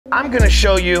I'm gonna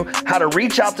show you how to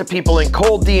reach out to people in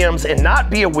cold DMs and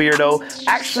not be a weirdo,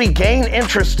 actually gain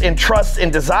interest and trust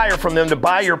and desire from them to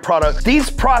buy your product. These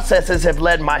processes have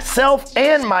led myself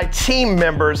and my team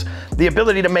members the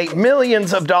ability to make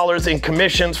millions of dollars in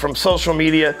commissions from social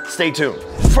media. Stay tuned.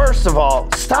 First of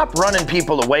all, stop running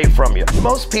people away from you.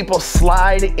 Most people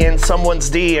slide in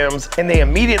someone's DMs and they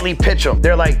immediately pitch them.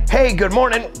 They're like, hey, good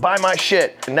morning, buy my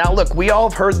shit. And now look, we all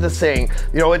have heard the saying,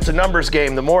 you know, it's a numbers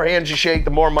game. The more hands you shake,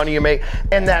 the more money you make.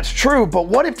 And that's true, but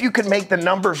what if you could make the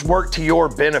numbers work to your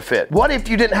benefit? What if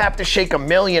you didn't have to shake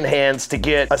 1,000,000 hands to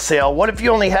get a sale? What if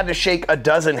you only had to shake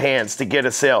 12 hands to get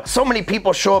a sale? So many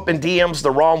people show up in DMs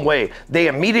the wrong way. They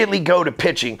immediately go to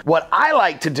pitching. What I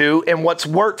like to do, and what's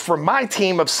worked for my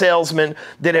team of salesmen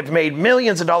that have made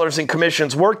millions of dollars in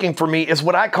commissions working for me, is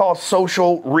what I call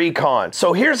social recon.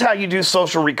 So here's how you do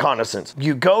social reconnaissance.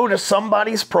 You go to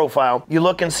somebody's profile, you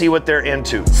look and see what they're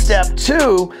into. Step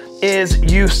 2 is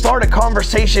you start a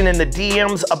conversation in the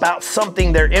DMs about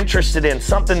something they're interested in,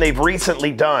 something they've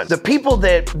recently done. The people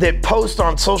that post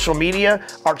on social media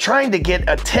are trying to get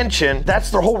attention. That's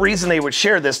the whole reason they would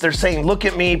share this. They're saying, look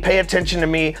at me, pay attention to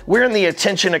me. We're in the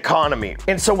attention economy.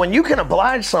 And so when you can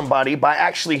oblige somebody by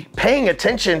actually paying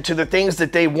attention to the things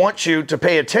that they want you to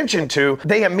pay attention to,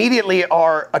 they immediately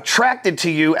are attracted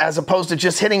to you as opposed to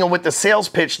just hitting them with the sales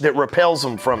pitch that repels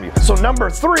them from you. So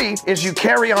number 3 is you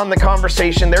carry on the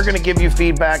conversation. They're going to give you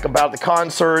feedback about the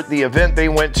concert, the event they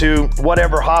went to,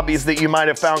 whatever hobbies that you might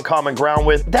have found common ground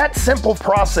with. That simple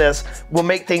process will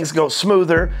make things go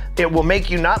smoother. It will make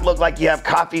you not look like you have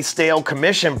coffee stale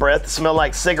commission breath, smell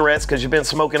like cigarettes because you've been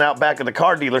smoking out back of the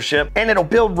car dealership, and it'll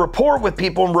build rapport with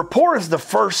people. And rapport is the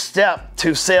first step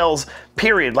to sales,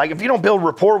 period. Like if you don't build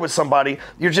rapport with somebody,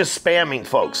 you're just spamming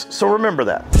folks. So remember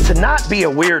that. To not be a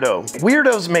weirdo,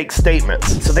 weirdos make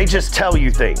statements. So they just tell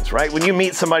you things, right? When you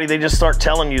meet somebody, they just start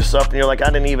telling you stuff and you're like,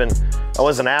 I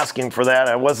wasn't asking for that.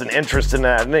 I wasn't interested in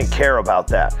that. I didn't care about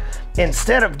that.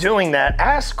 Instead of doing that,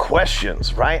 ask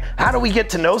questions, right? How do we get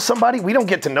to know somebody? We don't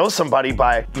get to know somebody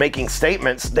by making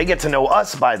statements. They get to know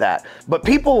us by that. But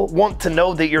people want to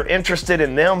know that you're interested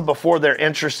in them before they're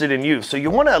interested in you. So you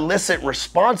want to elicit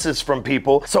responses from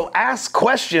people. So ask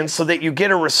questions so that you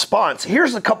get a response.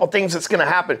 Here's a couple things that's going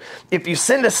to happen. If you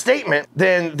send a statement,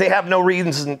 then they have no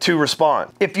reason to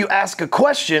respond. If you ask a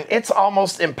question, it's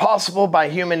almost impossible by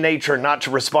human nature not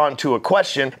to respond to a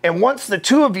question. And once the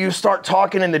two of you start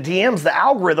talking in the DMs, the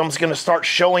algorithm's going to start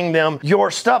showing them your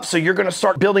stuff. So you're going to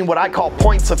start building what I call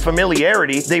points of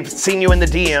familiarity. They've seen you in the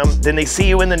DM, then they see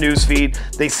you in the newsfeed,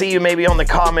 they see you maybe on the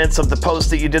comments of the post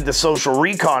that you did the social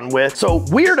recon with. So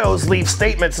weirdos leave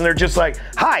statements and they're just like,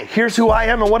 hi, here's who I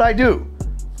am and what I do.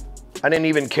 I didn't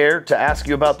even care to ask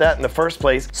you about that in the first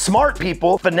place. Smart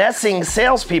people, finessing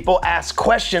salespeople, ask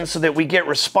questions so that we get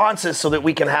responses so that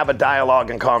we can have a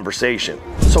dialogue and conversation.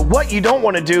 So what you don't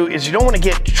want to do is you don't want to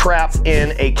get trapped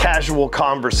in a casual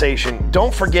conversation.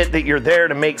 Don't forget that you're there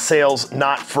to make sales,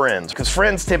 not friends, because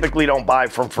friends typically don't buy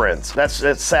from friends. That's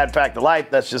a sad fact of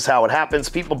life. That's just how it happens.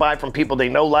 People buy from people they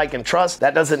know, like, and trust.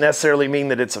 That doesn't necessarily mean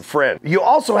that it's a friend. You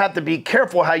also have to be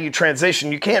careful how you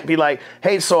transition. You can't be like,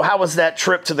 hey, so how was that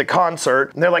trip to the concert?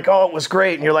 And they're like, oh, it was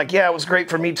great. And you're like, yeah, it was great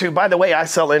for me too. By the way, I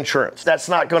sell insurance. That's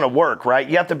not going to work, right?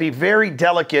 You have to be very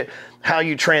delicate how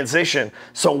you transition.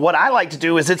 So what I like to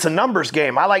do is it's a numbers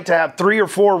game. I like to have 3 or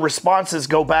 4 responses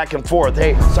go back and forth.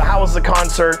 Hey, so how was the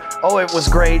concert? Oh, it was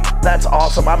great. That's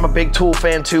awesome. I'm a big Tool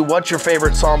fan too. What's your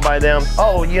favorite song by them?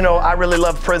 Oh, you know, I really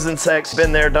love Prison Sex.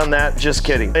 Been there, done that. Just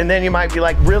kidding. And then you might be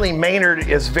like, really, Maynard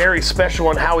is very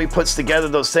special in how he puts together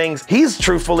those things. He's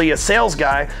truthfully a sales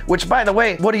guy, which, by the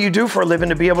way, what do you do for a living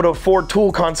to be able to afford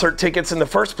Tool concert tickets in the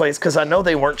first place? Because I know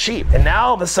they weren't cheap. And now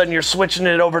all of a sudden you're switching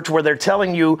it over to where they're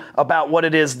telling you about what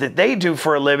it is that they do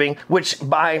for a living, which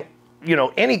by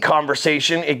any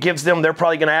conversation, it gives them, they're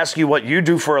probably going to ask you what you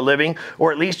do for a living,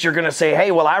 or at least you're going to say,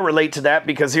 hey, well, I relate to that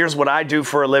because here's what I do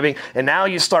for a living. And now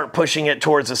you start pushing it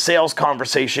towards a sales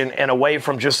conversation and away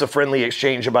from just a friendly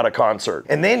exchange about a concert.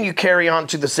 And then you carry on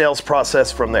to the sales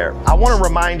process from there. I want to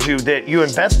remind you that you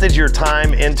invested your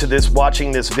time into this,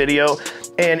 watching this video,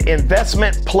 and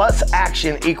investment plus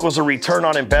action equals a return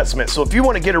on investment. So if you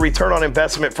want to get a return on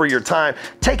investment for your time,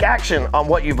 take action on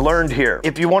what you've learned here.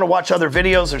 If you want to watch other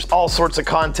videos, there's all sorts of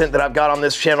content that I've got on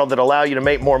this channel that allow you to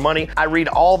make more money. I read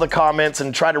all the comments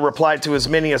and try to reply to as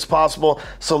many as possible.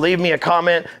 So leave me a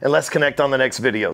comment and let's connect on the next video.